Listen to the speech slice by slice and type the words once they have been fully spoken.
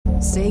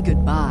Say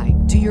goodbye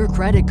to your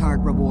credit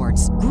card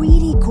rewards.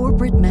 Greedy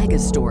corporate mega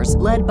stores,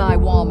 led by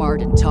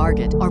Walmart and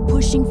Target, are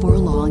pushing for a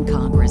law in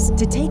Congress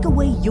to take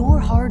away your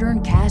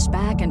hard-earned cash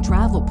back and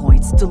travel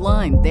points to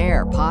line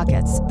their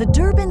pockets. The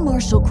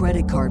Durbin-Marshall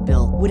credit card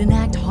bill would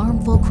enact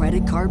harmful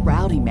credit card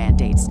routing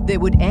mandates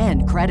that would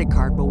end credit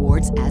card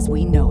rewards as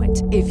we know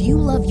it. If you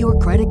love your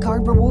credit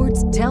card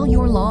rewards, tell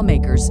your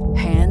lawmakers,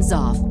 hands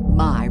off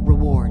my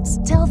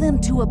rewards. Tell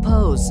them to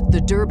oppose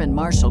the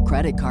Durbin-Marshall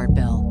credit card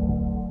bill.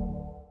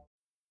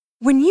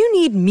 When you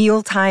need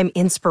mealtime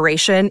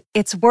inspiration,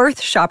 it's worth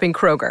shopping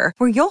Kroger,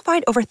 where you'll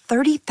find over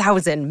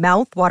 30,000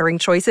 mouth-watering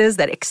choices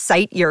that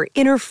excite your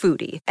inner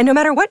foodie. And no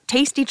matter what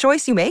tasty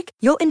choice you make,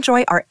 you'll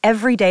enjoy our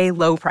everyday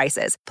low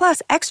prices,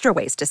 plus extra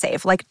ways to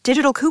save, like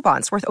digital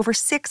coupons worth over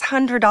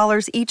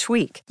 $600 each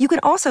week. You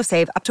can also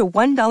save up to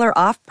 $1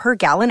 off per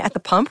gallon at the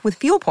pump with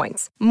fuel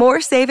points.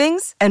 More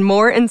savings and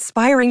more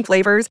inspiring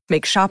flavors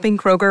make shopping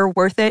Kroger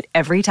worth it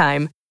every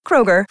time.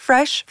 Kroger,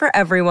 fresh for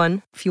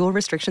everyone. Fuel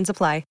restrictions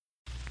apply.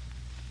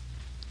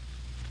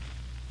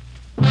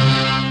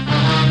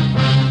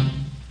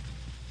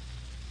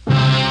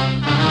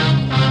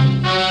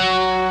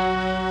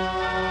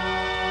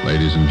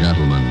 Ladies and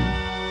gentlemen,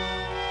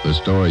 the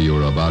story you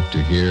are about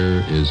to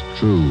hear is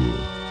true.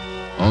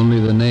 Only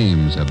the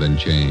names have been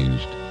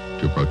changed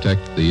to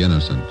protect the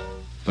innocent.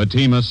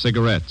 Fatima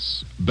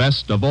Cigarettes,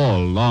 best of all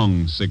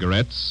long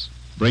cigarettes,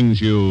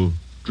 brings you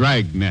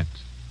Dragnet.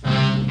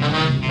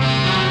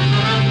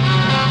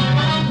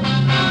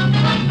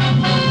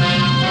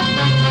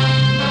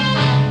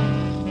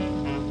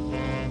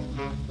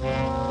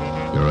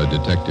 You're a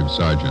detective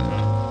sergeant.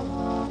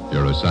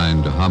 You're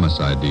assigned to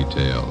homicide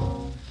detail.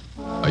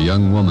 A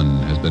young woman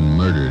has been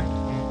murdered.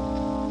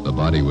 The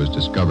body was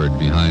discovered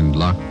behind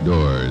locked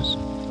doors.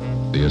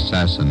 The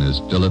assassin is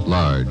still at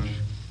large.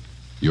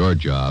 Your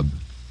job,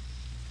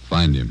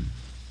 find him.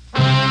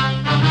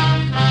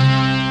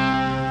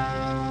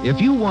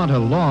 If you want a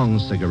long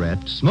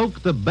cigarette,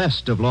 smoke the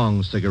best of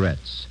long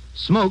cigarettes.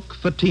 Smoke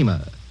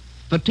Fatima.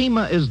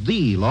 Fatima is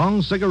the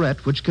long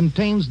cigarette which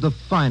contains the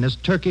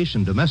finest Turkish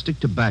and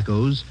domestic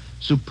tobaccos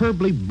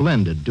superbly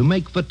blended to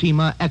make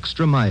Fatima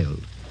extra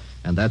mild.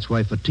 And that's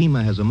why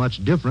Fatima has a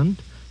much different,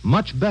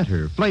 much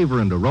better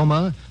flavor and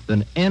aroma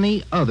than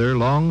any other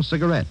long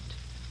cigarette.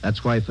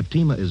 That's why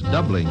Fatima is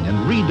doubling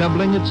and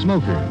redoubling its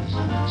smokers.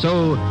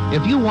 So,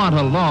 if you want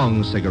a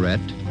long cigarette,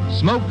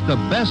 smoke the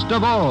best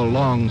of all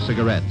long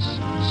cigarettes.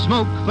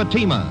 Smoke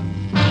Fatima.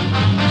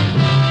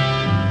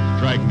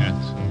 Dragnet,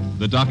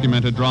 the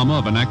documented drama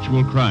of an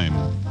actual crime.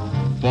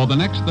 For the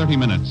next 30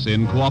 minutes,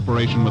 in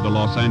cooperation with the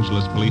Los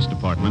Angeles Police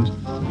Department,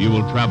 you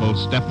will travel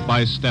step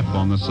by step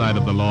on the side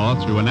of the law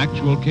through an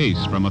actual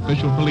case from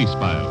official police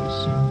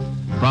files.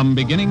 From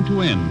beginning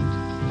to end,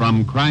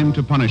 from crime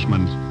to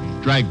punishment,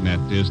 Dragnet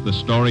is the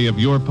story of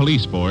your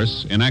police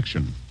force in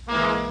action.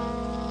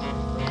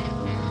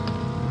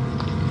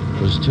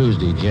 It was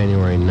Tuesday,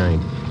 January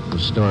 9th. It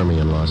was stormy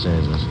in Los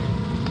Angeles.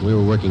 We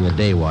were working a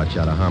day watch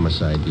out of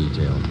homicide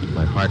detail.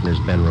 My partner's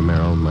Ben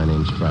Romero, and my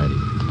name's Friday.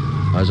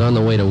 I was on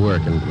the way to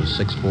work, and it was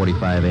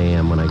 6:45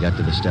 a.m. when I got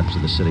to the steps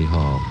of the City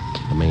Hall,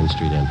 the Main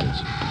Street entrance.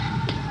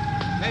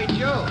 Hey,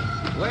 Joe,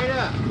 wait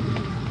up.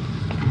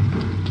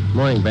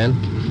 Morning, Ben.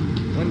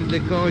 When did they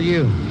call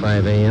you?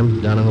 5 a.m.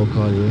 Donahoe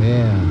called you?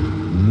 Yeah,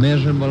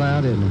 miserable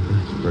out, isn't it?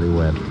 It's pretty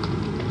wet.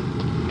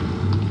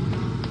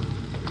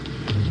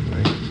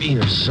 My feet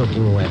are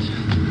soaking wet.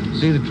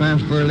 See the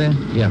transfer list?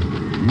 Yeah.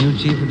 New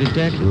chief of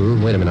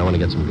detectives? Wait a minute, I want to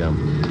get some gum.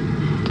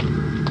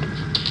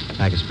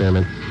 Pack of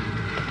spearmint.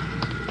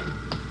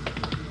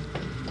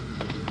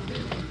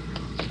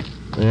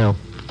 You know,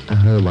 I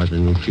heard about the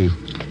new chief.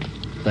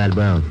 Thad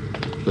Brown.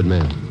 Good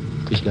man.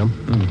 Piece of gum?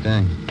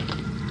 Thanks.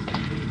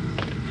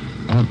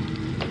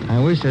 I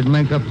wish they'd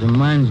make up their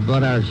minds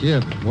about our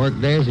shift. Work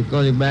days, they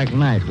call you back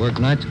nights. Work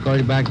nights, they call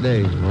you back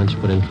days. Why don't you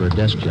put in for a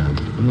desk job?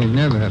 We'll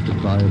never have to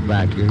call you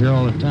back. You're here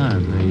all the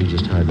time. No, you're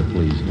just hard to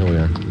please. Here we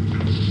are.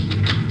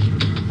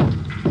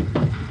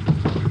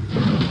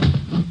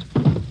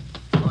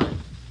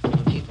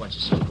 Chief wants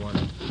to see you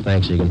going.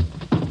 Thanks, Egan.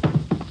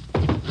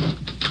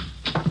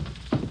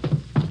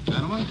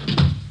 Gentlemen,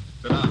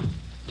 sit down.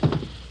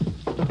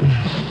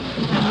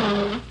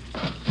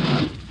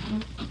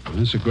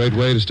 That's a great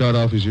way to start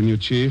off as your new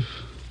chief.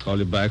 Call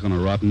you back on a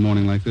rotten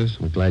morning like this.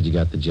 I'm glad you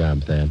got the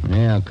job, Thad.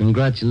 Yeah,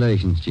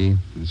 congratulations, Chief.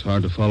 It's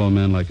hard to follow a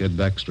man like Ed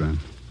Backstrand.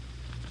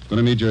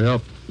 Gonna need your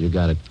help. You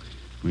got it.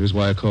 Here's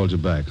why I called you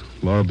back.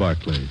 Laura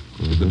Barclay.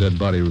 Did the dead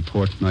body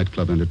report,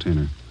 nightclub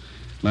entertainer.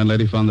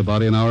 Landlady found the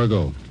body an hour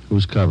ago.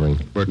 Who's covering?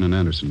 Burton and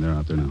Anderson, they're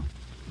out there now.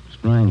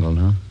 Strangled,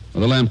 huh?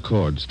 Well, the lamp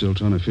cord. Still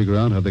trying to figure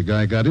out how the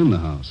guy got in the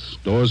house.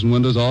 Doors and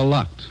windows all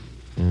locked.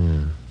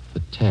 Yeah.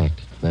 The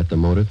tact. That the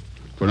motive?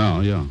 For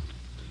now, yeah.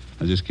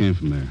 I just came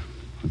from there.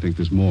 I think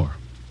there's more.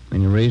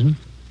 Any reason?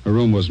 Her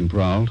room wasn't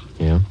prowled.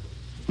 Yeah?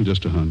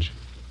 Just a hunch.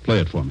 Play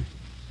it for me.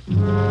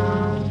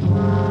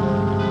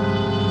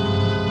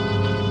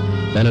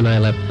 Ben and I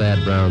left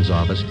Thad Brown's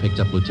office, picked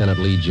up Lieutenant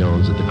Lee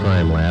Jones at the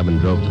crime lab, and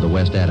drove to the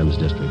West Adams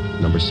District,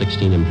 number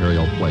 16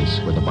 Imperial Place,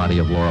 where the body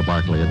of Laura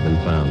Barkley had been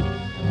found.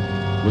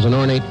 It was an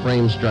ornate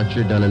frame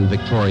structure done in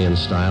Victorian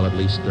style, at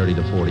least 30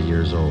 to 40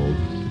 years old.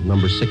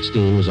 Number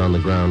 16 was on the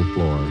ground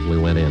floor. We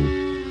went in.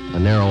 A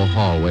narrow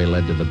hallway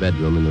led to the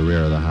bedroom in the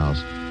rear of the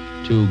house.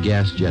 2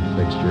 gas jet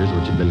fixtures,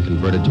 which had been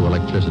converted to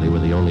electricity, were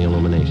the only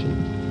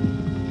illumination.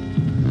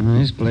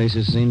 This place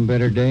has seen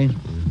better days.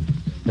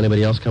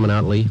 Anybody else coming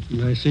out, Lee?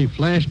 I see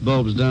flash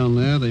bulbs down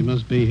there. They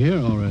must be here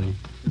already.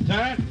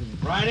 Lieutenant,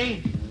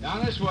 Friday,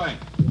 down this way.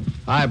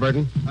 Hi,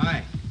 Burton.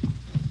 Hi.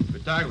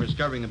 Photographer's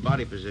covering the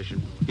body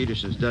position.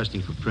 Peterson's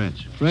dusting for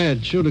prints.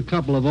 Fred, shoot a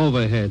couple of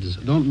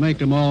overheads. Don't make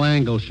them all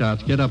angle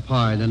shots. Get up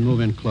high, then move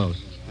in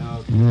close.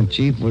 The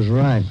chief was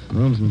right.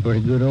 Room's in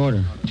pretty good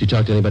order. Did you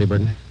talk to anybody,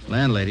 Burton?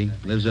 Landlady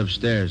lives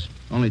upstairs.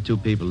 Only 2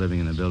 people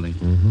living in the building.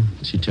 Mm-hmm.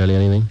 Did she tell you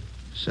anything?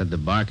 Said the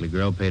Barkley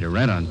girl paid her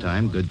rent on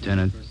time. Good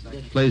tenant.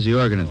 Plays the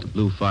organ at the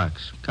Blue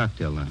Fox.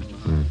 Cocktail lounge.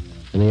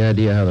 Any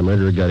idea how the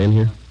murderer got in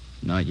here?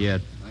 Not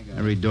yet.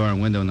 Every door and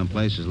window in the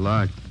place is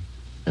locked.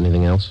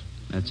 Anything else?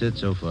 That's it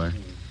so far.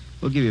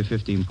 We'll give you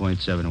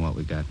 15.7 of what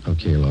we got.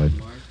 Okay, Lloyd.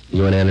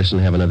 You and Anderson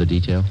have another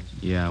detail?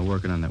 Yeah,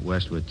 working on that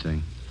Westwood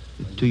thing.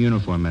 2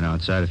 uniform men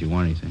outside if you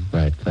want anything.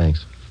 Right,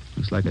 thanks.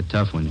 Looks like a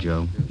tough one,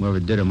 Joe. Whoever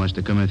did it must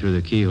have come in through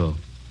the keyhole.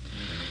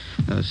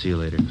 I'll see you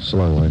later. So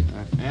long, Lloyd.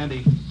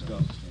 Andy.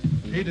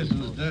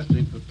 Peterson's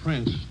dusting for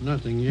prints.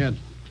 Nothing yet.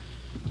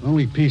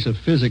 Only piece of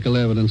physical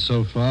evidence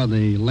so far,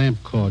 the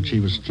lamp cord she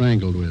was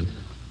strangled with.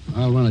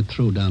 I'll run it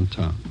through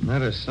downtown.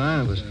 Not a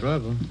sign of a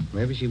struggle.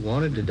 Maybe she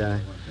wanted to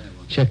die.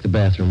 Check the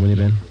bathroom, will you,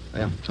 Ben?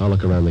 Yeah. I'll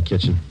look around the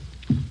kitchen.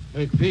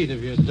 Hey, Pete,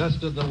 have you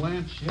dusted the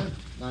lamps yet?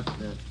 Not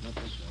this one.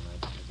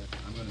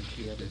 I'm going to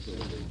keep this.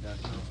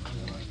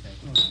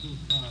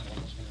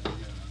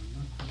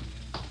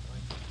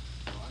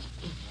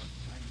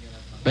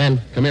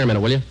 Ben, come here a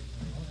minute, will you?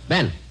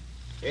 Ben.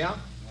 Yeah?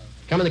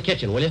 Come in the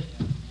kitchen, will you?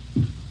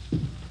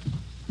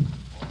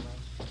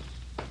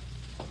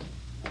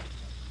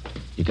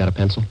 You got a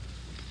pencil?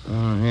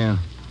 Oh, yeah.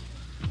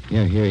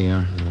 Yeah, here you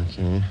are.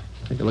 Okay.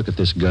 Take a look at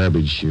this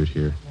garbage chute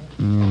here.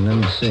 Let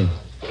me see.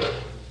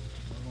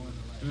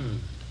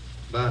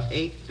 About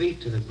 8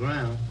 feet to the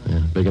ground.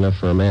 Yeah, big enough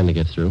for a man to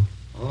get through.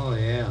 Oh,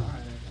 yeah.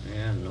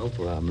 Yeah, no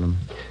problem.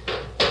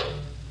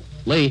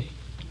 Lee.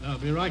 I'll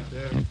be right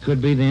there. It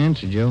could be the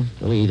answer, Joe.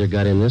 Well, he either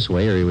got in this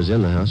way or he was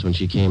in the house when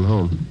she came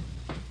home.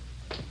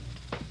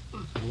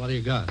 What do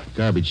you got?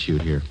 Garbage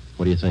chute here.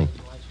 What do you think?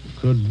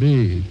 Could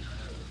be.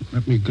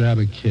 Let me grab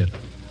a kit.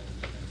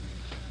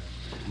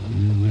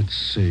 Let's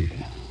see.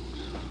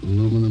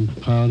 Aluminum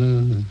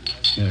powder.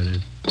 There it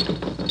is.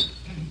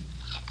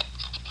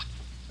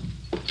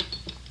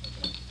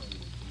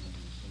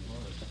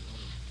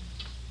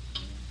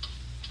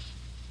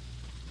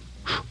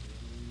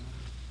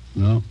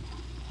 No.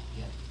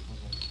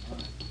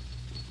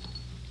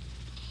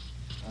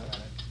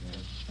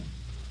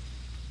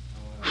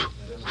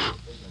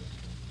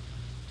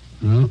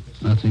 No,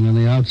 nothing on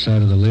the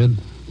outside of the lid.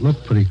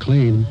 Looked pretty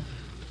clean.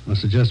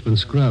 Must have just been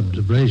scrubbed.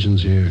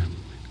 Abrasions here.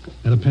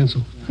 Got a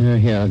pencil?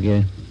 Here, I'll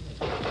get it.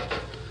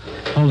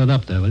 Hold it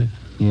up there, will you?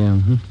 Yeah,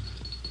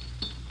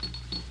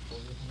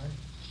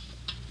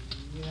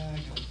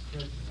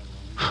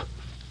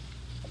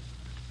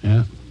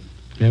 Yeah,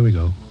 there we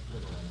go.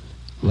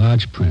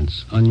 Large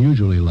prints.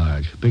 Unusually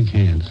large. Big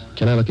hands.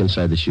 Can I look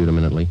inside the chute a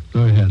minute, Lee?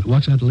 Go ahead.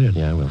 Watch that lid.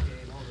 Yeah, I will.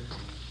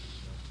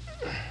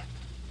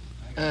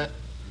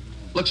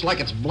 Looks like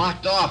it's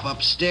blocked off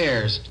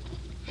upstairs.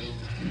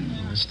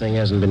 This thing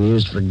hasn't been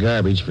used for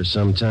garbage for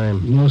some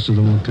time. Most of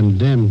them were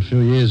condemned a few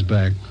years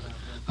back.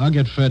 I'll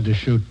get Fred to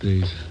shoot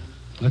these.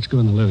 Let's go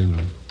in the living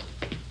room.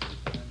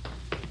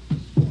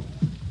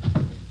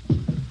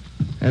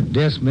 That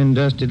desk been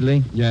dusted,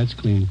 Lee? Yeah, it's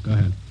clean. Go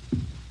ahead.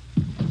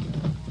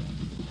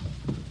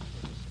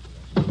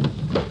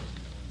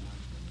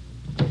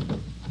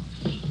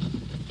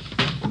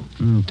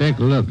 Take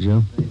a look,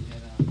 Joe.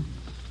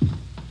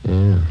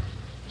 Yeah,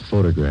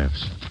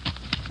 photographs.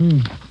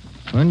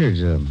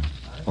 Hundreds of them.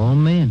 All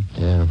men.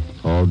 Yeah,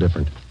 all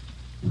different.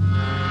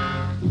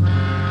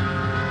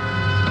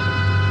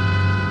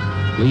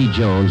 Lee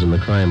Jones and the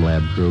crime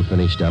lab crew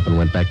finished up and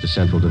went back to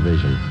Central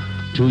Division.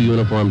 2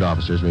 uniformed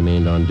officers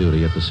remained on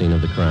duty at the scene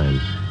of the crime.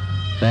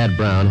 Thad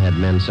Brown had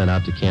men sent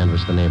out to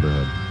canvass the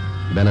neighborhood.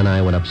 Ben and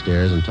I went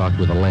upstairs and talked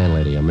with a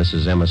landlady, a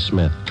Mrs. Emma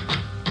Smith.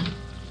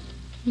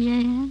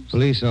 Yes?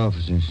 Police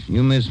officers.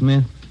 You Miss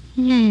Smith?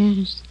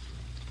 Yes.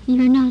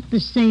 You're not the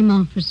same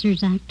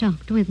officers I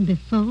talked with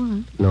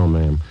before. No,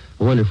 ma'am.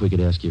 I wonder if we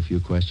could ask you a few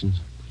questions.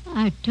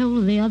 I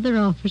told the other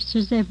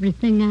officers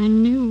everything I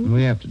knew.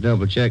 We have to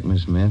double-check,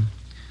 Miss Smith.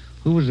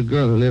 Who was the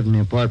girl who lived in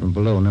the apartment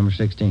below, number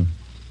 16?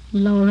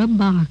 Laura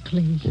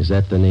Barkley. Is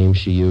that the name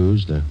she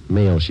used? The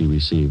mail she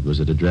received, was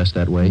it addressed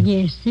that way?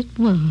 Yes, it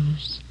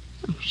was.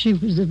 Oh, she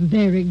was a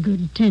very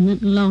good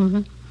tenant,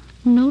 Laura.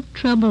 No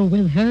trouble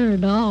with her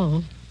at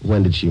all.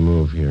 When did she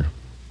move here?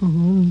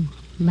 Oh,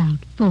 about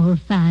 4 or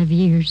 5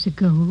 years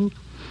ago.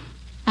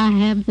 I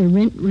have the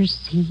rent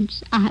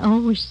receipts. I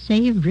always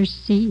save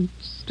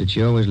receipts. Did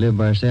she always live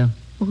by herself?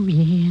 Oh,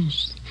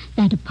 yes.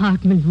 That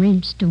apartment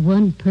rents to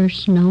one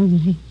person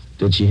only.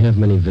 Did she have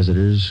many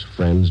visitors,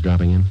 friends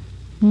dropping in?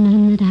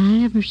 None that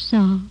I ever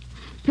saw.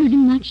 Pretty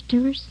much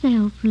to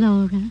herself,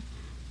 Laura.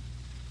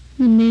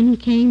 The men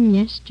came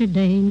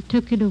yesterday and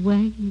took it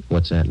away.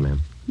 What's that,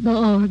 ma'am? The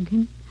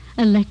organ.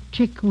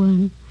 Electric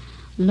one.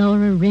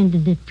 Laura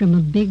rented it from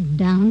a big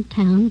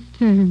downtown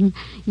firm.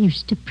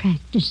 Used to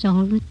practice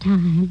all the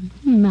time.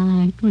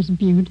 My, it was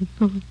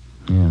beautiful.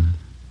 Yeah.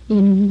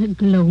 In the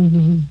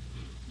gloaming.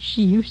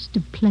 She used to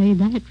play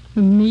that for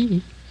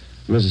me.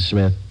 Mrs.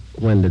 Smith,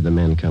 when did the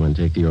men come and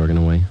take the organ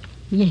away?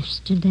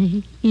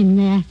 Yesterday, in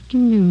the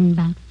afternoon,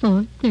 about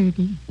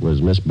 4:30.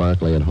 Was Miss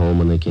Barclay at home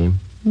when they came?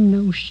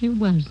 No, she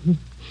wasn't.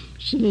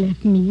 She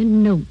left me a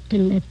note to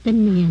let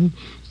them in,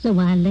 so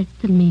I let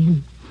them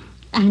in.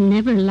 I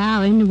never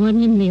allow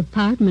anyone in the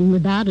apartment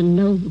without a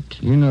note.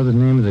 You know the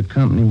name of the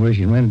company where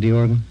she rented the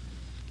organ?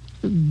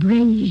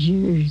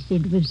 Brazier's,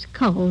 it was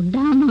called,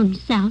 down on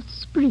South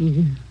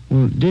Spring.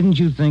 Well, didn't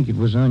you think it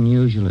was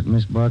unusual that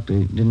Miss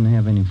Barclay didn't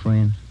have any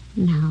friends?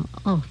 Now,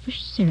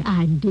 officer,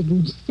 I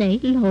didn't say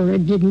Laura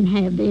didn't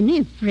have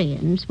any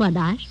friends. What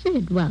I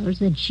said was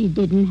that she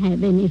didn't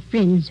have any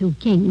friends who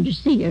came to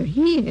see her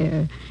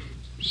here.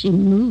 She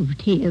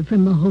moved here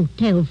from a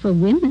hotel for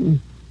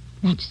women.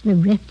 That's the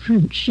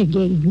reference she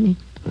gave me.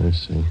 I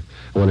see.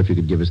 I wonder if you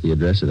could give us the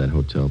address of that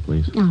hotel,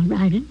 please. I'll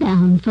write it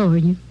down for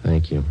you.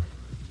 Thank you.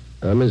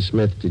 Ms.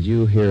 Smith, did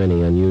you hear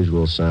any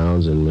unusual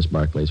sounds in Miss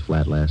Barclay's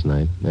flat last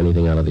night?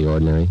 Anything out of the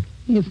ordinary?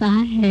 If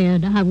I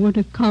had, I would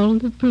have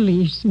called the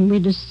police and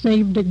we'd have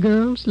saved a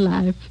girl's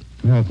life.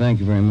 Well,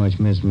 thank you very much,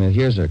 Miss Smith.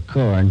 Here's our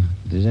card.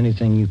 If there's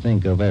anything you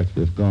think of after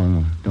we've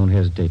gone, don't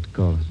hesitate to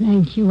call us.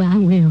 Thank you, I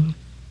will.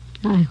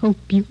 I hope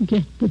you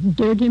get the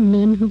dirty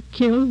men who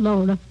killed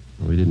Laura.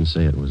 We didn't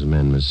say it was a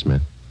man, Miss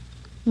Smith.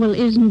 Well,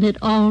 isn't it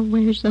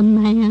always a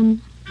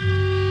man?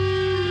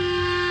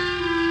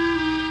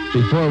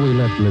 Before we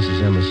left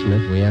Mrs. Emma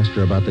Smith, we asked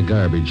her about the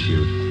garbage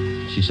chute.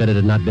 She said it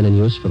had not been in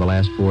use for the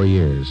last 4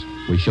 years.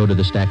 We showed her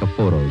the stack of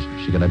photos.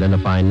 She could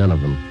identify none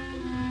of them.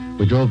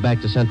 We drove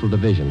back to Central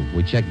Division.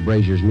 We checked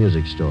Brazier's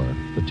music store.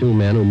 The 2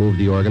 men who moved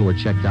the organ were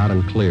checked out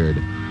and cleared.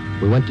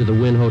 We went to the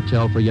Wynn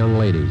Hotel for young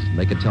ladies.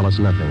 They could tell us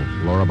nothing.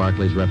 Laura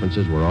Barclay's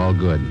references were all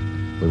good.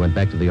 We went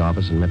back to the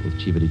office and met with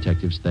Chief of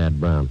Detectives Thad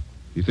Brown.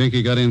 You think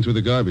he got in through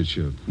the garbage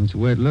chute? That's the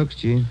way it looks,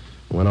 Chief.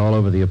 Went all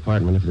over the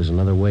apartment. If there's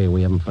another way,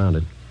 we haven't found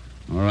it.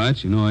 All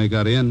right, you know how he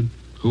got in.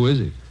 Who is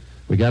he?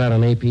 We got out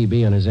an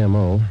APB on his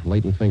M.O.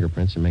 Latent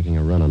fingerprints and making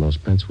a run on those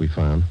prints we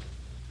found.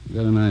 You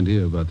got an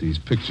idea about these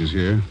pictures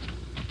here.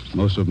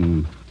 Most of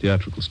them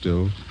theatrical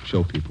stills,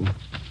 show people.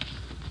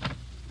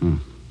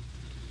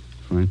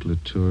 Frank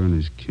Latour and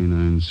his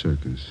canine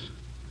circus.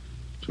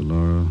 To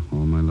Laura,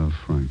 all my love,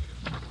 Frank.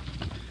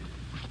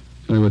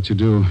 Tell you what you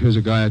do. Here's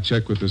a guy I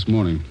checked with this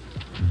morning.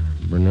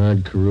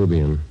 Bernard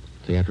Karubian,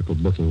 theatrical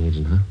booking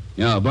agent, huh?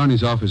 Yeah,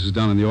 Barney's office is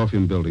down in the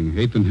Orpheum building,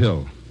 8th and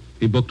Hill.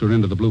 He booked her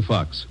into the Blue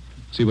Fox.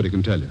 See what he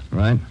can tell you.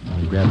 Right.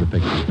 You grabbed the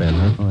pictures, Ben,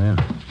 huh? Oh, yeah.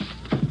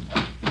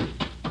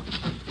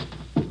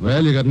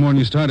 Well, you got more than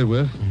you started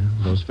with. Yeah,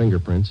 those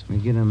fingerprints. We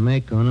get a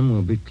make on him,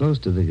 we'll be close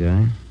to the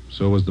guy.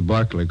 So was the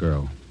Barclay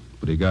girl.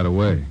 But he got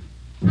away.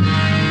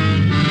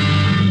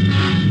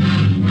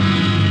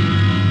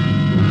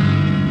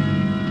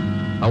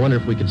 I wonder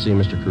if we could see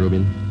Mr.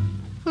 Karubian.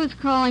 Who's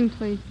calling,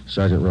 please?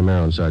 Sergeant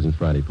Romero and Sergeant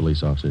Friday,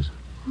 police officers.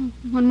 Oh,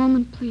 one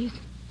moment, please.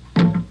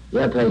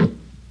 Yeah, please.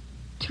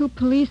 2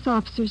 police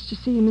officers to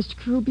see you, Mr.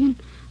 Karubian.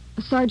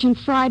 Sergeant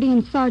Friday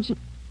and Sergeant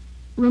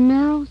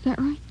Romero, is that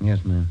right?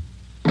 Yes, ma'am.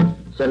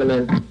 Send him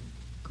in.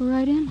 Go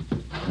right in.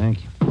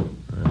 Thank you. All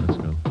right, let's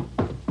go.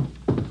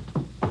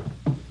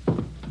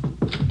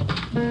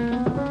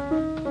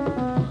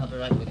 I'll be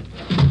right with you.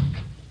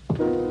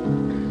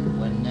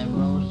 When them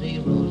rosy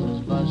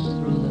roses bust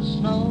through the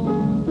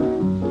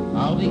snow,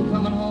 I'll be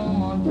coming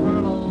home on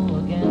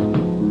furlough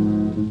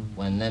again.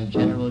 When them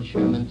General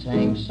Sherman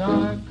tanks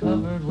are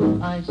covered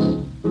with ice,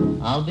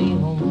 I'll be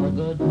home for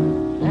good,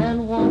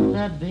 and won't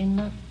that be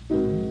nuts?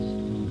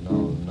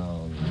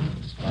 No,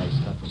 this guy's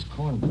stuff is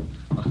cornbread.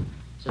 Oh,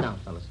 sit down,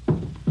 fellas.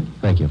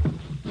 Thank you.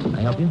 Can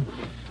I help you?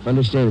 I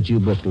understand that you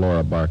booked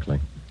Laura Barclay.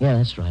 Yeah,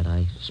 that's right.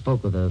 I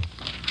spoke with a...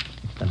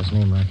 Got his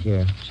name right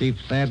here. Chief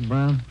Thad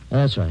Brown?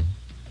 That's right.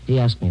 He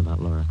asked me about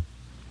Laura.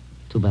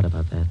 Too bad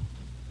about that.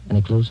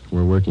 Any clues?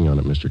 We're working on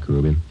it, Mr.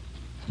 Karubian.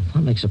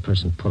 What makes a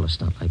person pull a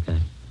stunt like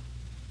that?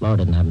 Laura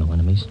didn't have no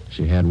enemies.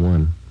 She had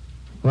one.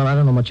 Well, I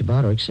don't know much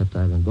about her, except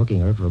I've been booking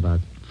her for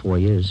about 4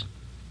 years.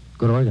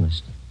 Good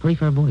organist. Pretty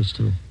fair voice,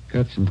 too.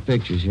 Got some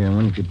pictures here. I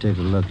wonder if you could take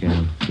a look at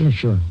them. Yeah,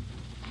 sure.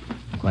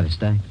 Quite a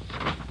stack.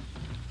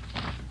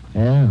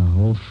 Yeah,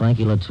 old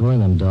Frankie Latour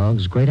and them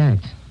dogs. Great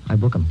act. I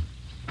book 'em.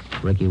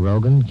 Ricky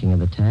Rogan, King of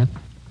the Tap.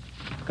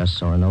 Gus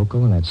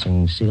Soronoko and that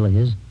singing seal of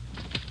his.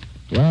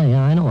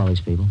 Yeah, I know all these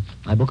people.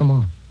 I book 'em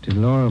all. Did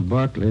Laura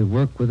Barclay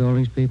work with all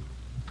these people?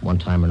 One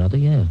time or another,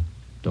 yeah.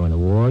 During the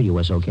war,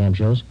 USO camp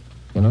shows,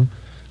 you know.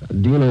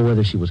 Do you know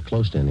whether she was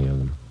close to any of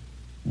them?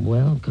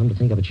 Well, come to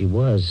think of it, she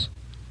was.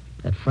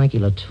 That Frankie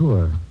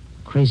Latour,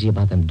 crazy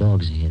about them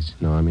dogs of his.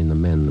 No, I mean the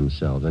men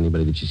themselves.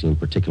 Anybody that you seem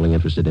particularly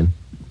interested in?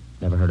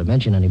 Never heard her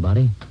mention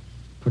anybody.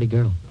 Pretty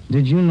girl.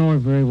 Did you know her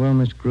very well,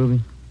 Mr.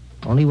 Groovy?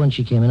 Only when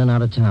she came in and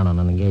out of town on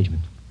an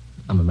engagement.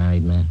 I'm a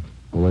married man.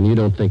 Well, then you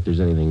don't think there's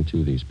anything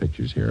to these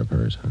pictures here of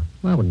hers, huh?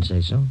 Well, I wouldn't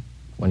say so.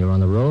 When you're on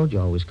the road, you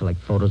always collect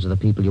photos of the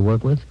people you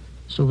work with.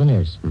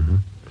 Souvenirs.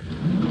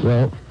 Mm-hmm.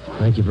 Well,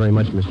 thank you very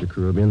much, Mr.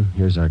 Karubian.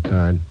 Here's our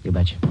card. You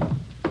betcha.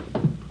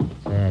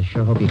 Say, I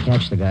sure hope you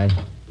catch the guy.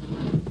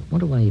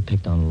 Wonder why he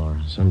picked on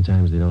Laura.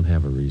 Sometimes they don't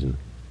have a reason.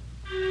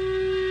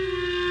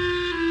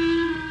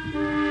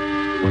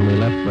 When we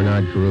left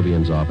Bernard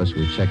Karubian's office,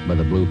 we checked by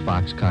the Blue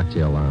Fox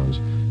Cocktail Lounge.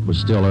 It was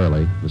still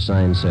early. The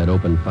sign said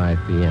open 5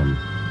 p.m.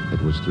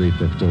 It was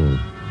 3:15.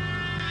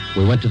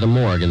 We went to the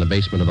morgue in the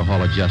basement of the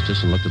Hall of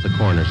Justice and looked at the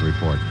coroner's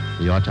report.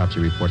 The autopsy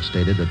report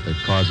stated that the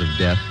cause of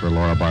death for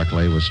Laura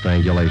Barclay was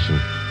strangulation.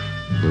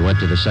 We went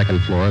to the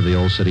second floor of the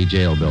Old City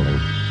Jail building,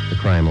 the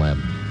crime lab.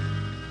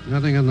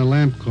 Nothing on the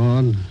lamp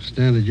cord.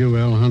 Standard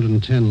UL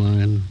 110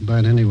 line.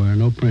 About anywhere.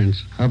 No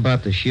prints. How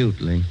about the chute,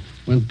 Lee?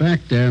 Went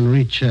back there and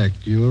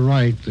rechecked. You were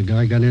right. The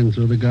guy got in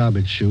through the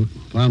garbage chute.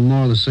 Found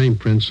more of the same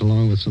prints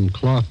along with some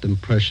cloth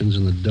impressions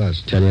in the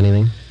dust. Tell you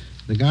anything?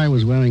 The guy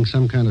was wearing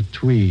some kind of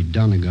tweed,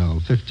 Donegal,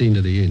 15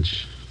 to the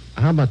inch.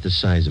 How about the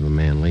size of a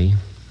man, Lee?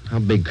 How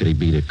big could he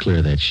be to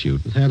clear that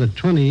chute? It had a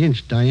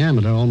 20-inch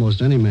diameter.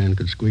 Almost any man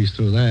could squeeze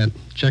through that.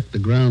 Checked the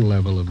ground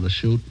level of the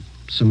chute.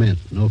 Cement,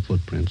 no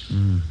footprints.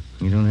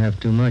 You don't have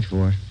too much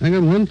for it. I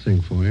got one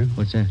thing for you.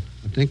 What's that?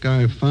 I think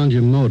I found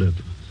your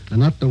motive. And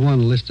not the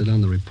one listed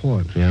on the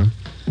report. Yeah?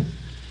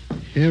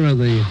 Here are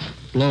the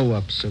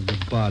blow-ups of the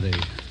body.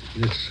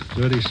 It's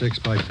 36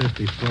 by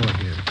 54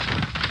 here.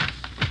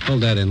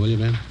 Hold that in, will you,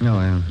 Ben? No,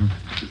 I don't.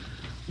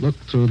 Look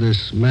through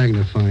this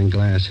magnifying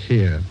glass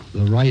here.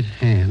 The right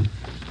hand.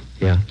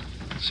 Yeah.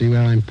 See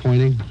where I'm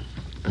pointing?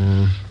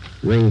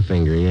 Ring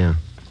finger, yeah.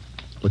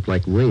 Look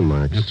like ring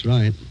marks. That's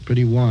right.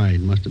 Pretty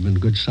wide. Must have been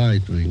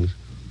good-sized rings.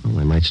 Well,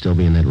 they might still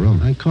be in that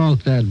room. I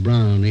called Thad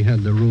Brown. He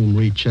had the room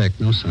rechecked.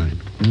 No sign.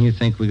 And you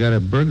think we got a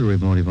burglary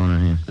motive on our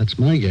hands? That's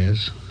my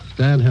guess.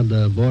 Thad had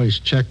the boys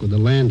check with the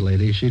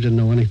landlady. She didn't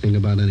know anything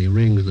about any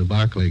rings the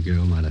Barclay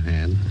girl might have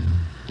had.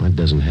 That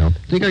doesn't help.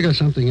 I think I got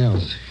something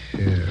else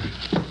here.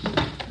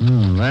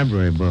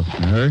 Library book.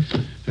 Hers?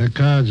 Her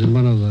card's in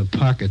one of the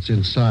pockets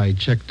inside,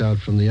 checked out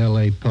from the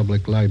L.A.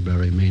 Public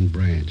Library main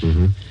branch.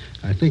 Mm-hmm.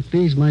 I think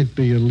these might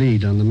be your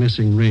lead on the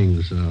missing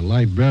rings. A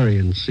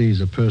librarian sees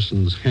a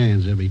person's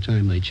hands every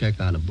time they check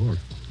out a book.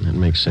 That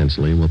makes sense,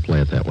 Lee. We'll play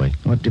it that way.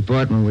 What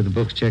department were the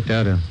books checked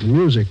out of? The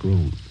music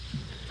room.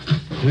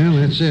 Well,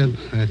 that's it.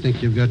 I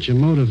think you've got your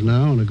motive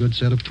now and a good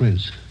set of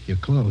prints. You're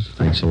close.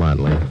 Thanks a lot,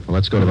 Lee. Well,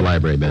 let's go to the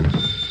library, Ben.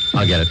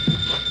 I'll get it.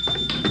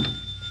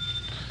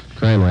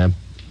 Crime lab.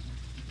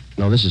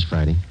 No, this is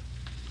Friday.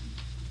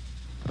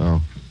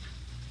 Oh.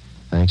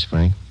 Thanks,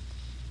 Frank.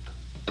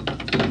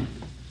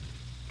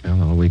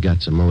 Well, all we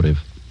got's a motive.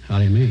 How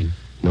do you mean?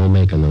 No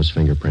make on those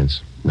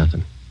fingerprints.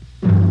 Nothing.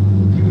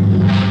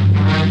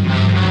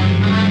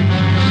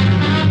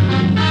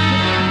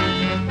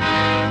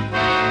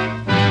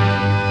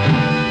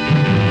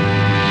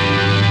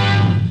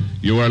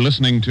 You are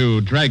listening to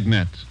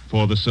Dragnet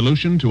for the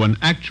solution to an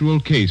actual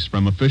case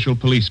from official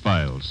police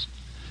files.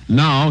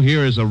 Now,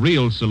 here is a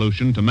real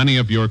solution to many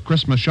of your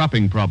Christmas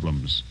shopping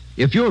problems.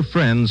 If your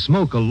friends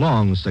smoke a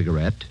long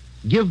cigarette,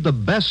 give the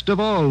best of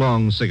all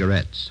long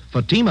cigarettes,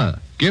 Fatima.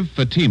 Give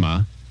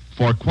Fatima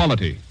for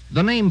quality.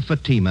 The name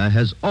Fatima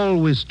has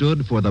always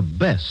stood for the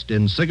best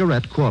in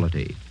cigarette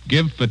quality.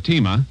 Give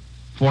Fatima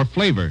for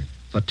flavor.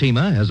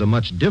 Fatima has a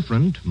much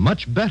different,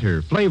 much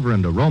better flavor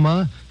and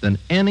aroma than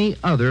any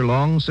other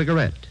long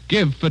cigarette.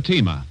 Give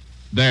Fatima.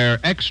 They're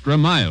extra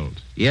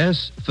mild.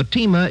 Yes,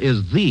 Fatima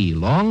is the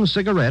long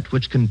cigarette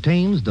which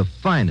contains the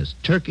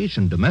finest Turkish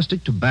and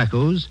domestic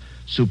tobaccos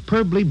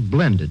superbly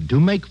blended to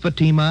make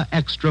Fatima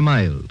extra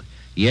mild.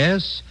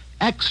 Yes,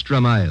 extra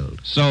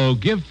mild. So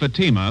give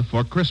Fatima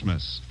for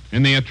Christmas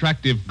in the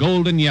attractive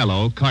golden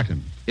yellow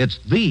carton. It's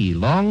the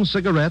long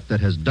cigarette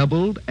that has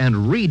doubled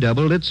and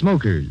redoubled its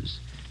smokers.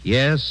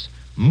 Yes,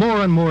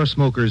 more and more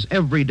smokers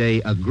every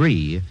day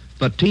agree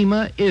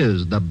Fatima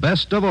is the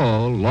best of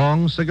all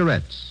long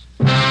cigarettes.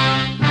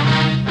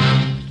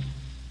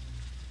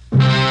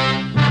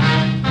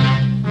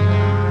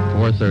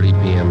 4:30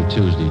 p.m.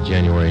 Tuesday,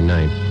 January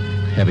 9th.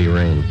 Heavy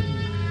rain.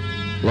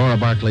 Laura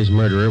Barclay's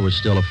murderer was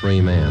still a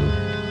free man.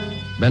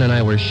 Ben and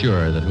I were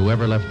sure that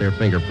whoever left their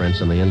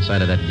fingerprints on the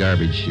inside of that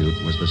garbage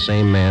chute was the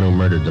same man who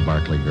murdered the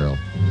Barclay girl.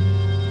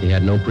 He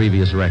had no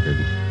previous record.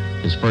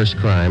 His first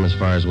crime, as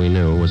far as we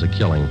knew, was a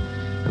killing,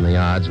 and the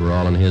odds were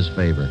all in his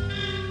favor.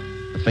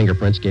 The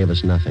fingerprints gave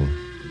us nothing.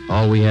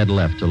 All we had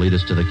left to lead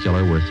us to the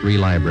killer were 3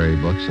 library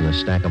books and a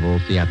stack of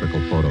old theatrical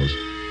photos.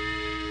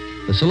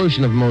 The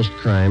solution of most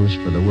crimes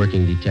for the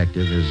working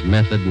detective is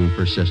method and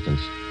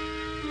persistence.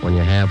 When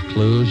you have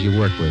clues, you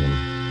work with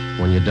them.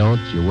 When you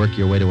don't, you work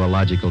your way to a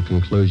logical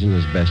conclusion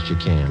as best you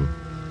can.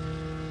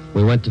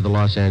 We went to the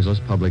Los Angeles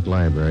Public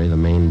Library, the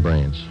main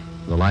branch.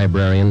 The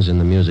librarians in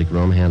the music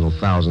room handle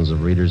thousands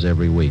of readers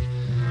every week.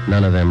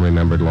 None of them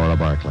remembered Laura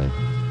Barclay.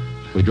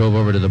 We drove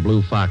over to the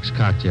Blue Fox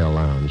Cocktail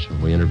Lounge.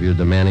 We interviewed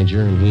the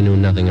manager, and he knew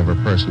nothing of her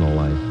personal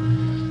life.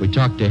 We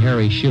talked to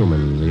Harry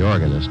Schumann, the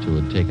organist who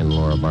had taken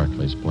Laura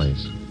Barclay's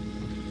place.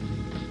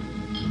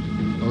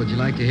 What would you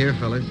like to hear,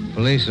 fellas?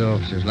 Police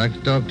officers like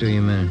to talk to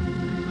you, man.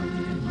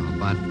 Oh,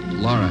 about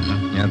Laura, huh?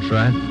 That's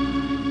right.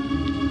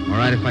 All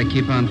right, if I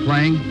keep on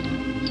playing?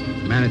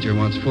 The manager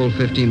wants full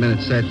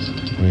 15-minute sets.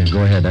 Oh, yeah,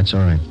 go ahead. That's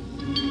all right.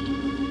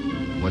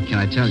 What can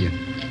I tell you?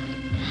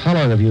 How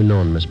long have you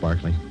known Miss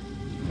Barclay?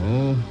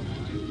 Oh,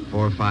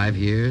 4 or 5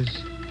 years.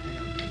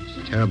 It's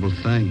a terrible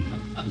thing.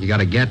 You got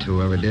to get to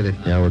whoever did it.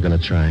 Yeah, we're going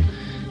to try.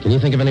 Can you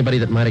think of anybody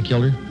that might have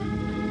killed her?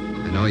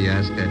 I know you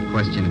ask that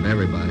question of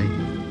everybody.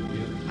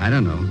 I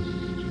don't know.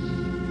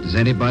 Does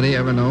anybody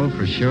ever know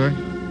for sure?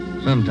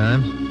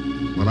 Sometimes.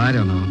 Well, I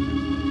don't know.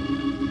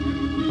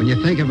 When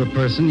you think of a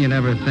person, you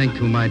never think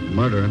who might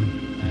murder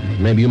him.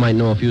 Maybe you might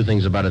know a few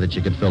things about her that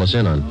you could fill us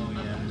in on.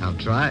 I'll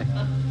try.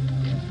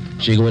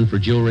 She go in for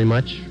jewelry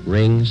much?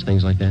 Rings,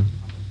 things like that?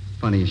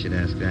 Funny you should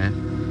ask that.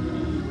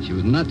 She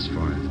was nuts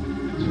for it.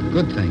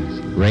 Good things.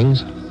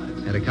 Rings?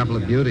 Had a couple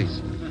of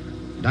beauties.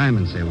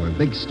 Diamonds they were,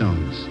 big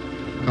stones.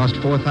 Cost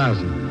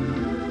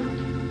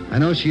 $4,000. I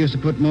know she used to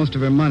put most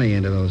of her money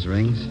into those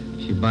rings.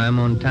 She buy them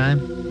on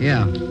time?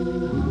 Yeah.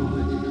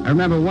 I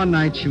remember one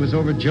night she was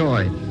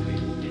overjoyed.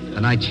 The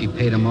night she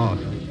paid them off.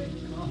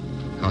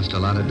 Cost a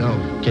lot of dough.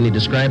 Can you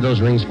describe those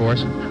rings for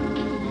us?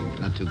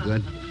 Not too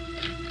good.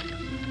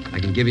 I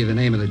can give you the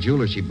name of the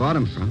jeweler she bought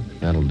them from.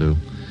 That'll do.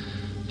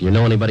 Do you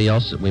know anybody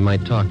else that we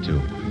might talk to?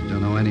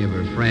 Don't know any of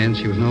her friends.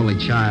 She was an only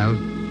child.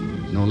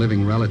 No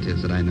living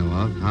relatives that I know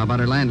of. How about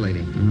her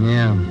landlady?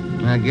 Yeah.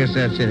 I guess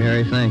that's it,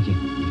 Harry. Thank you.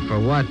 For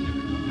what?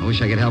 I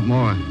wish I could help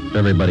more. If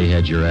everybody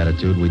had your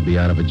attitude, we'd be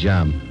out of a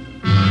job.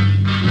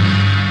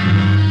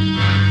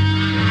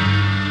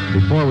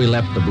 Before we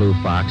left the Blue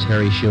Fox,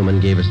 Harry Schumann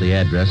gave us the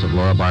address of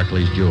Laura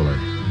Barclay's jeweler.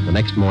 The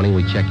next morning,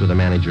 we checked with the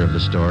manager of the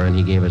store, and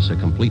he gave us a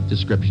complete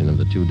description of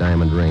the 2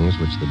 diamond rings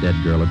which the dead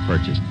girl had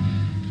purchased.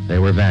 They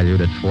were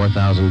valued at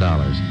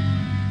 $4,000.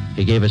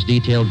 He gave us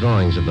detailed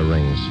drawings of the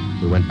rings.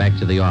 We went back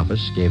to the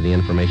office, gave the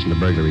information to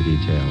burglary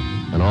detail.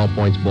 An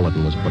all-points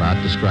bulletin was put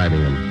out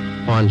describing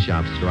them. Pawn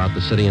shops throughout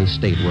the city and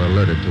state were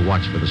alerted to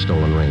watch for the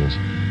stolen rings.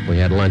 We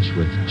had lunch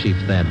with Chief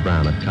Thad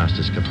Brown at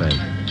Costa's Cafe.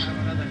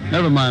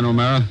 Never mind,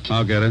 O'Mara.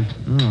 I'll get it.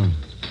 Oh,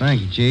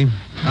 thank you, Chief.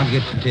 I'll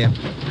get the tip.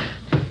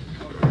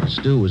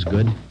 Stew was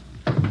good.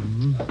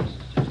 Mm-hmm.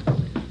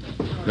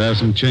 Could I have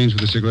some change for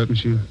the cigarette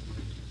machine?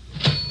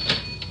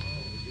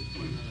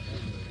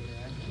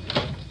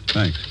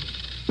 Thanks.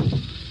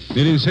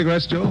 Need any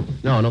cigarettes, Joe?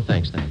 No,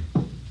 thanks, Thad.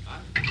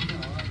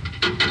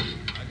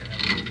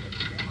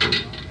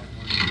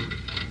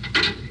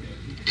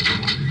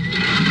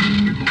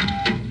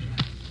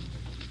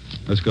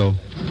 Let's go.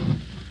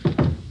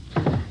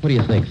 What do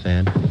you think,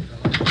 Thad?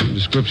 The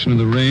description of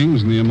the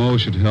rings and the MO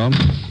should help.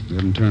 They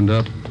haven't turned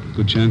up.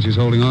 Good chance he's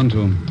holding on to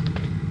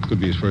them. Could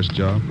be his first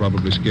job.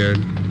 Probably scared.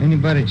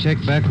 Anybody check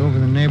back over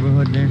the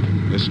neighborhood there?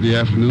 Yesterday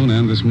afternoon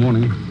and this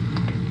morning.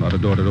 A lot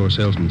of door-to-door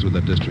salesmen through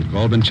that district.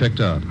 All been checked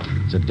out.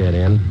 It's a dead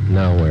end.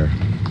 Now where?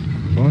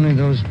 If only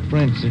those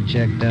prints are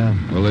checked out.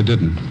 Well, they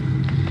didn't.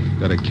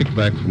 Got a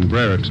kickback from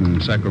Barrett in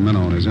Sacramento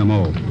on his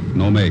MO.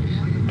 No make.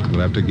 We'll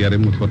have to get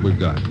him with what we've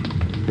got.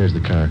 Here's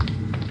the car.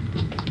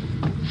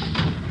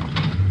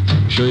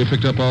 Sure you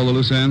picked up all the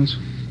loose ends?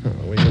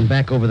 Oh, we've been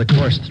back over the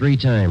course 3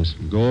 times.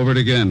 Go over it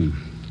again.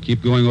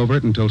 Keep going over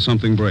it until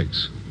something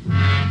breaks.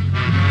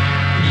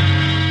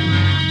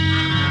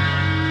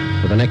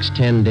 For the next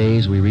 10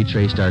 days, we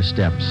retraced our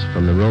steps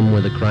from the room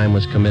where the crime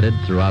was committed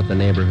throughout the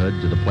neighborhood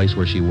to the place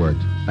where she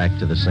worked, back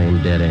to the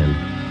same dead end.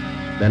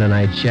 Ben and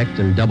I checked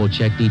and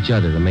double-checked each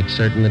other to make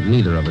certain that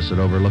neither of us had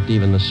overlooked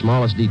even the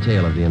smallest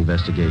detail of the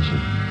investigation.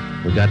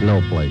 We got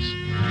no place.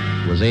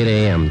 It was 8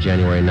 a.m.,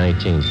 January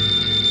 19th.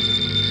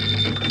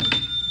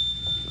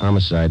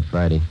 Homicide,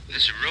 Friday.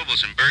 This is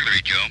Robles and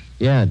burglary, Joe.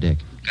 Yeah, Dick.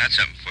 Got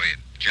something for you.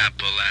 Job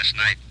pull last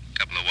night.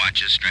 Couple of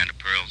watches, strand of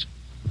pearls.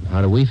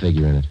 How do we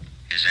figure in it?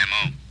 His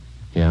M.O.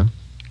 Yeah?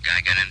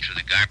 Guy got in through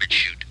the garbage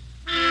chute.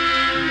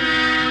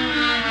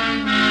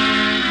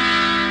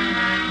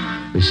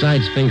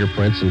 Besides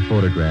fingerprints and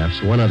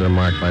photographs, one other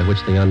mark by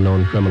which the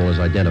unknown criminal is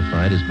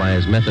identified is by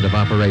his method of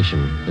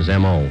operation, his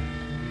M.O.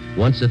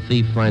 Once a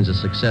thief finds a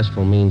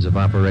successful means of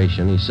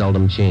operation, he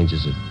seldom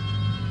changes it.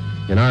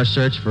 In our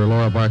search for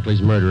Laura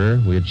Barclay's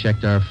murderer, we had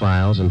checked our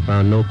files and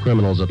found no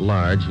criminals at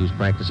large whose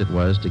practice it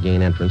was to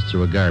gain entrance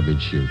through a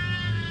garbage chute.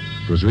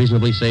 It was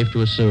reasonably safe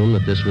to assume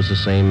that this was the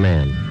same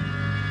man.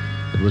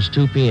 It was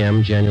 2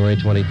 p.m., January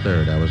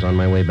 23rd. I was on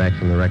my way back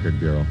from the Record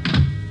Bureau.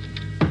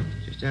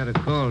 Just had a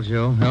call,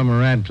 Joe. Elmer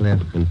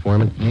Radcliffe.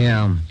 Informant?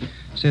 Yeah.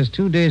 Says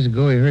 2 days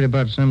ago he heard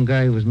about some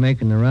guy who was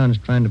making the rounds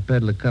trying to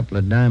peddle a couple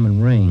of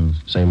diamond rings.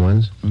 Same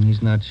ones? And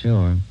he's not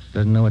sure.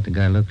 Doesn't know what the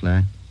guy looked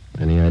like.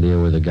 Any idea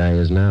where the guy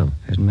is now?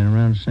 Hasn't been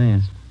around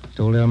since.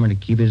 Told Elmer to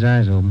keep his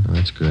eyes open. Oh,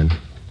 that's good.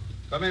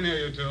 Come in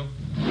here, you two.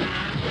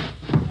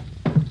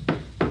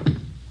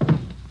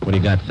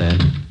 What do you got, Thad?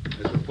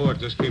 This report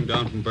just came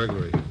down from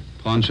burglary.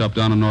 Pawn shop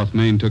down in North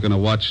Main took in a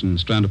watch and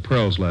strand of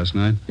pearls last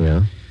night.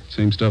 Yeah?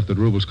 Same stuff that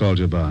Rubles called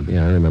you about.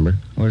 Yeah, I remember.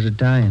 Where's it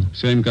dying?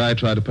 Same guy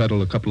tried to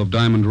peddle a couple of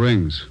diamond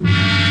rings.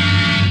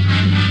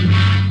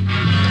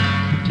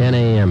 10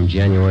 a.m.,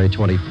 January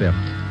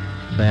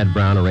 25th. Thad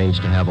Brown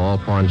arranged to have all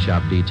pawn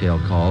shop detail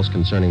calls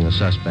concerning the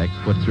suspect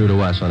put through to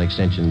us on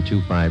extension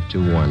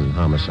 2521,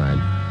 homicide.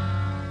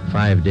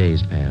 5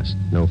 days passed.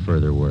 No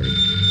further word.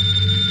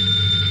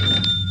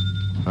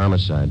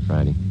 Homicide,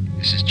 Friday.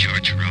 This is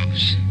George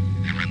Rose.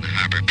 I run the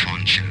Harbor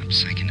Pawn Shop,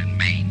 2nd and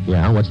Main.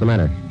 Yeah, what's the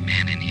matter?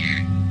 Man in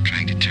here,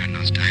 trying to turn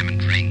those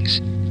diamond rings.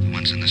 The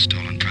ones on the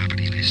stolen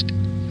property list.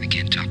 I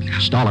can't talk now.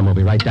 Stall him, we'll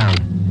be right down.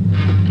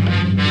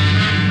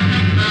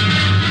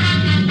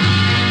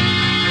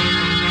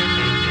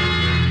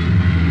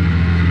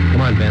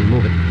 Come on, Ben,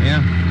 move it.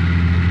 Yeah?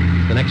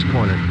 The next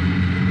corner.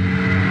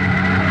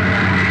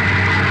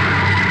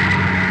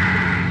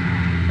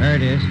 There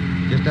it is.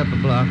 Just up the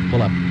block.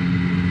 Pull up.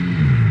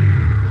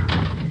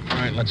 All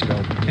right, let's go.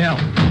 Hell.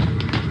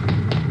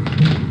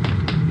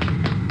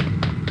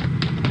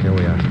 Here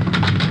we are.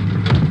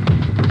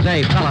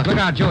 Say, fella, look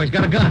out, Joe. He's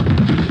got a gun.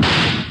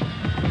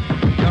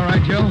 You all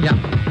right, Joe? Yeah,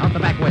 out the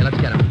back way. Let's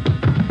get him.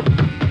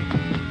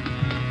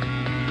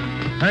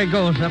 There he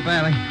goes, up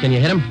alley. Can you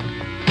hit him?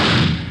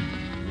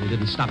 We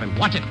didn't stop him.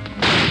 Watch it.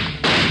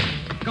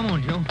 Come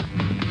on, Joe.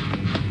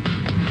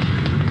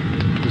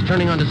 He's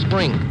turning onto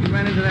Spring. He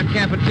ran into that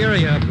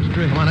cafeteria up the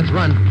street. Come on, let's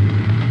run.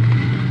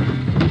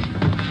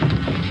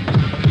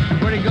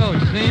 Where'd he go?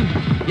 You see him?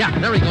 Yeah,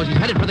 there he goes. He's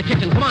headed for the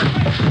kitchen. Come on.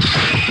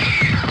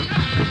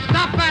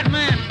 Stop that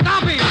man!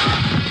 Stop him!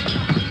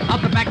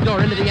 Out the back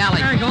door into the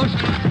alley. There he goes.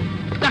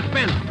 Duck,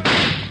 Ben.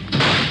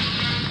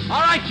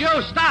 All right,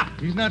 Joe, stop.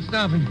 He's not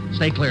stopping.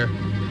 Stay clear.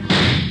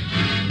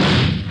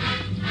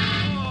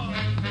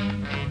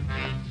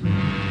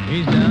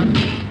 He's down.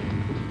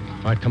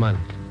 All right, come on.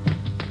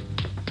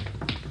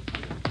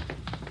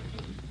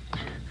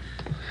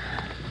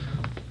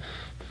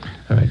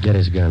 All right, get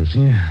his gun.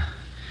 Yeah.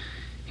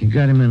 You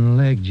got him in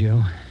the leg,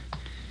 Joe.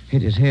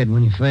 Hit his head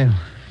when he fell.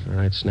 All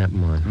right, snap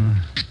him on.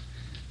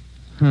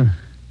 Huh.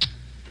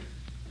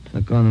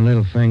 Look on the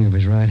little finger of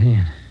his right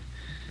hand.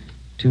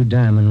 2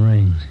 diamond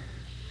rings.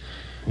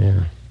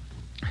 Yeah.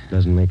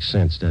 Doesn't make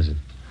sense, does it?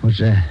 What's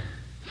that?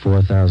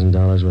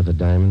 $4,000 worth of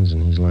diamonds,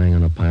 and he's lying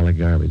on a pile of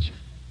garbage.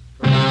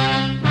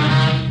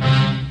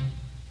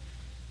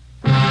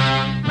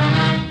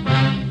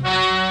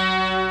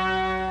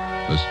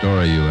 The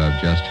story you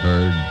have just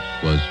heard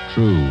was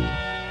true.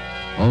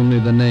 Only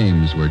the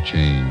names were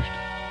changed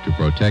to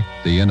protect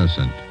the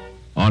innocent.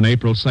 On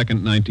April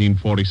 2nd,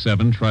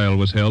 1947, trial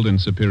was held in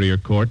Superior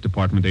Court,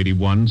 Department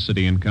 81,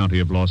 City and County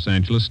of Los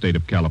Angeles, State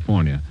of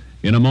California.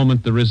 In a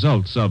moment, the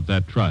results of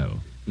that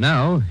trial.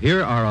 Now,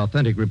 here are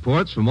authentic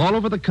reports from all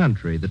over the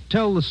country that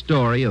tell the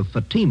story of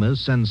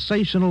Fatima's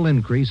sensational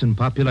increase in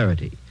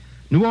popularity.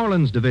 New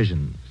Orleans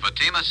Division.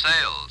 Fatima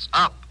sales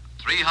up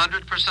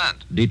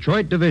 300%.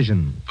 Detroit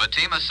Division.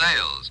 Fatima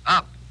sales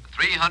up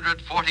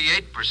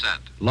 348%.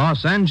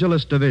 Los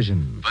Angeles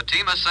Division.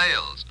 Fatima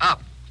sales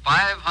up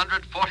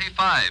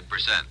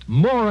 545%.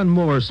 More and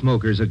more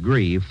smokers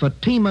agree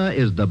Fatima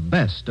is the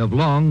best of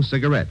long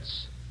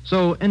cigarettes.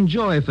 So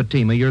enjoy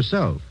Fatima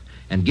yourself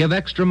and give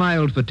extra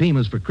mild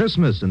Fatimas for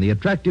Christmas in the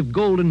attractive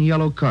golden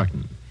yellow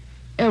carton.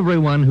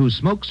 Everyone who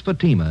smokes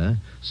Fatima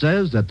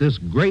says that this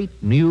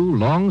great new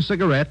long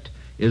cigarette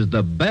is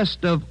the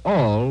best of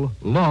all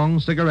long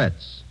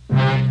cigarettes.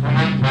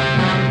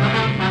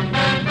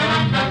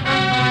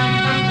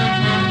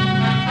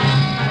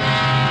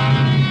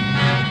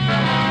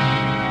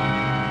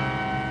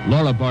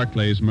 Laura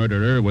Barclay's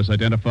murderer was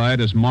identified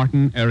as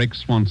Martin Eric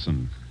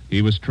Swanson.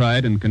 He was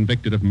tried and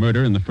convicted of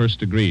murder in the first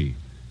degree.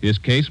 His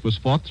case was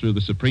fought through the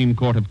Supreme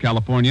Court of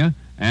California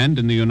and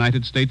in the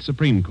United States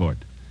Supreme Court.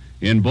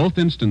 In both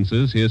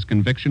instances, his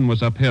conviction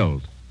was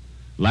upheld.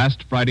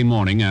 Last Friday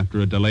morning, after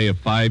a delay of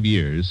 5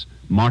 years,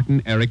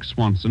 Martin Eric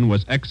Swanson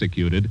was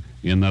executed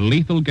in the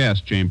lethal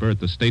gas chamber at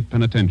the state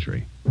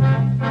penitentiary.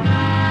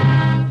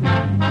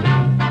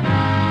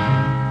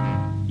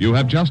 You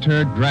have just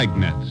heard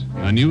Dragnet,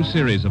 a new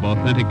series of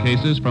authentic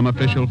cases from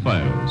official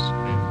files.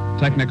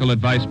 Technical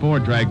advice for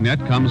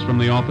Dragnet comes from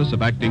the Office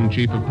of Acting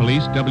Chief of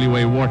Police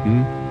W.A.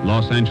 Wharton,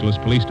 Los Angeles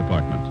Police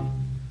Department.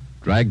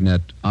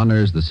 Dragnet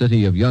honors the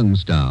city of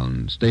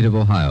Youngstown, state of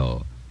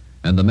Ohio,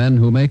 and the men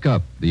who make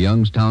up the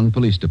Youngstown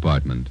Police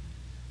Department,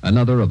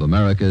 another of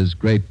America's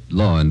great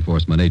law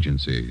enforcement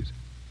agencies.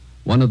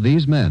 One of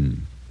these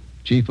men,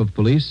 Chief of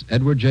Police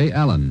Edward J.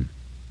 Allen,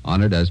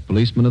 honored as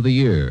Policeman of the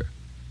Year,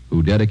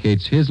 who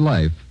dedicates his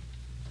life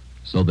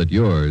so that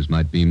yours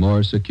might be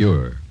more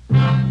secure.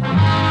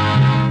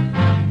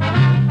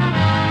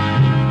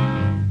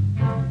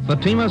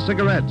 Fatima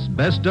Cigarettes,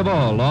 best of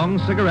all long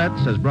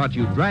cigarettes, has brought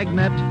you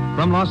Dragnet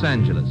from Los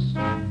Angeles.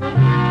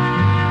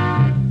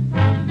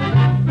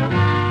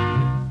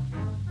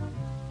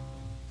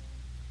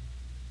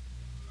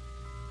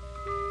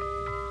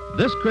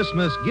 This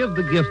Christmas, give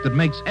the gift that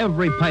makes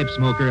every pipe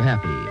smoker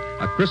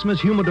happy. A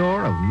Christmas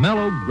humidor of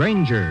Mellow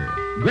Granger.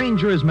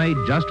 Granger is made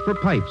just for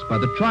pipes by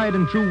the tried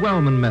and true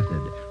Wellman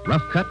method.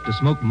 Rough cut to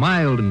smoke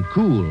mild and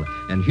cool,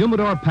 and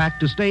humidor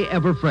packed to stay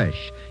ever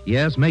fresh.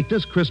 Yes, make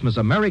this Christmas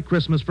a Merry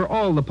Christmas for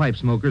all the pipe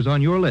smokers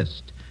on your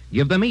list.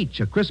 Give them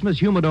each a Christmas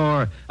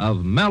humidor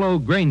of Mellow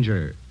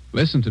Granger.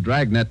 Listen to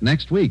Dragnet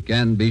next week,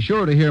 and be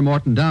sure to hear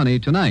Morton Downey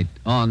tonight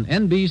on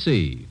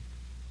NBC.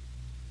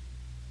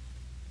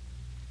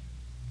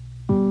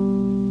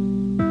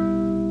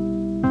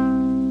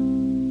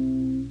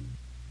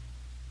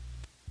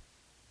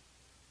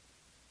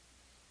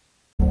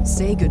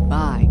 Say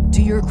goodbye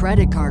to your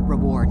credit card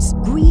rewards.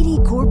 Greedy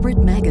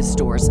corporate mega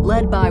stores,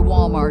 led by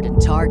Walmart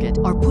and Target,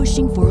 are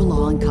pushing for a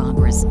law in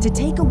Congress to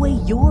take away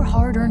your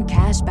hard-earned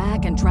cash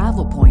back and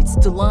travel points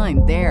to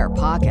line their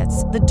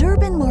pockets. The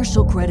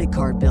Durbin-Marshall credit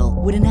card bill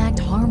would enact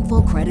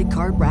harmful credit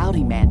card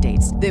routing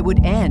mandates that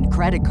would end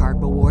credit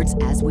card rewards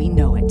as we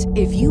know it.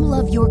 If you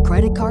love your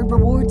credit card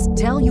rewards,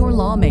 tell your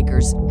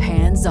lawmakers,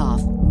 hands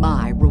off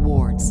my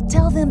rewards.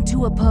 Tell them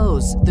to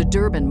oppose the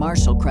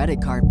Durbin-Marshall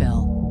credit card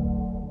bill.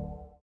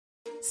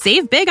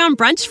 Save big on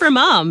brunch for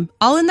mom,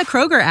 all in the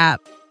Kroger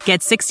app. Get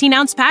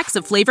 16-ounce packs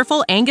of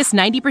flavorful Angus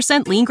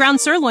 90% lean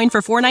ground sirloin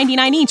for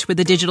 $4.99 each with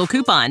a digital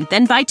coupon.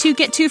 Then buy 2,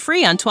 get 2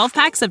 free on 12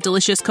 packs of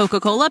delicious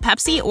Coca-Cola,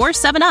 Pepsi, or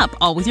 7-Up,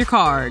 all with your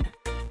card.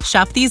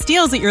 Shop these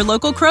deals at your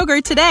local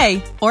Kroger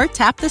today, or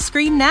tap the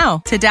screen now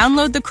to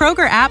download the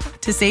Kroger app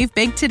to save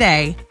big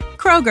today.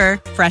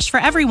 Kroger, fresh for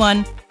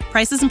everyone.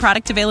 Prices and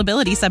product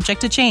availability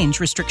subject to change.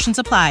 Restrictions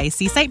apply.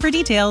 See site for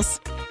details.